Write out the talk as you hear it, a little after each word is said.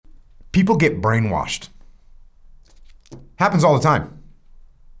People get brainwashed. Happens all the time.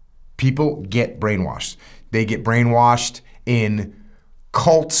 People get brainwashed. They get brainwashed in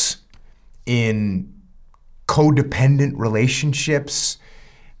cults, in codependent relationships,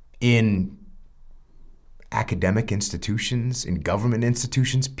 in academic institutions, in government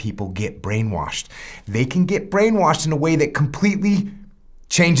institutions. People get brainwashed. They can get brainwashed in a way that completely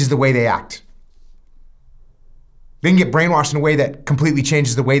changes the way they act. They can get brainwashed in a way that completely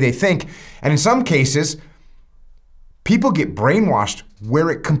changes the way they think. And in some cases, people get brainwashed where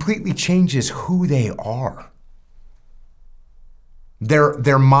it completely changes who they are.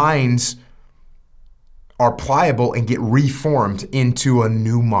 Their minds are pliable and get reformed into a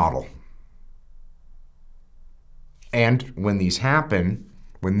new model. And when this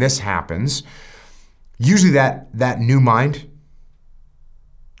happens, usually that new mind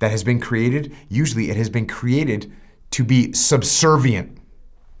that has been created, usually it has been created to be subservient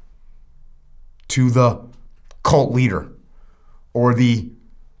to the cult leader or the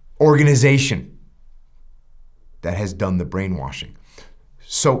organization that has done the brainwashing.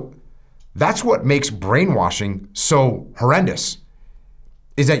 So that's what makes brainwashing so horrendous,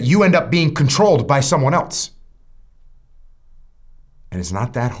 is that you end up being controlled by someone else. And it's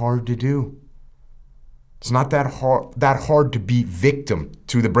not that hard to do. It's not that hard to be victim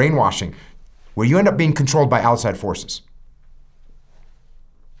to the brainwashing, where you end up being controlled by outside forces.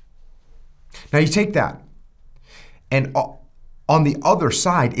 Now you take that, and on the other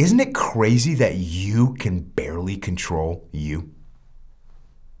side, isn't it crazy that you can barely control you?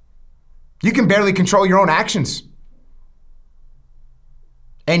 You can barely control your own actions.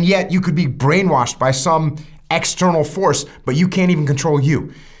 And yet you could be brainwashed by some external force, but you can't even control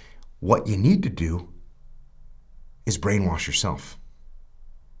you. What you need to do is brainwash yourself.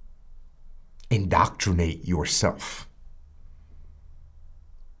 Indoctrinate yourself.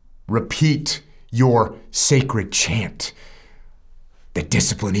 Repeat your sacred chant that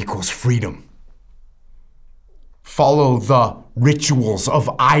discipline equals freedom. Follow the rituals of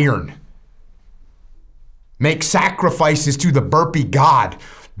iron. Make sacrifices to the burpee god.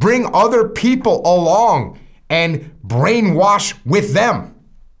 Bring other people along and brainwash with them.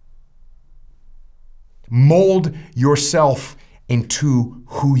 Mold yourself into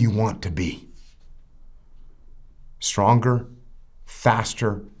who you want to be. Stronger,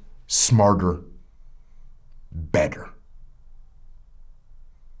 faster, smarter, better.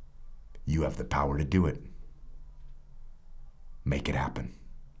 You have the power to do it. Make it happen.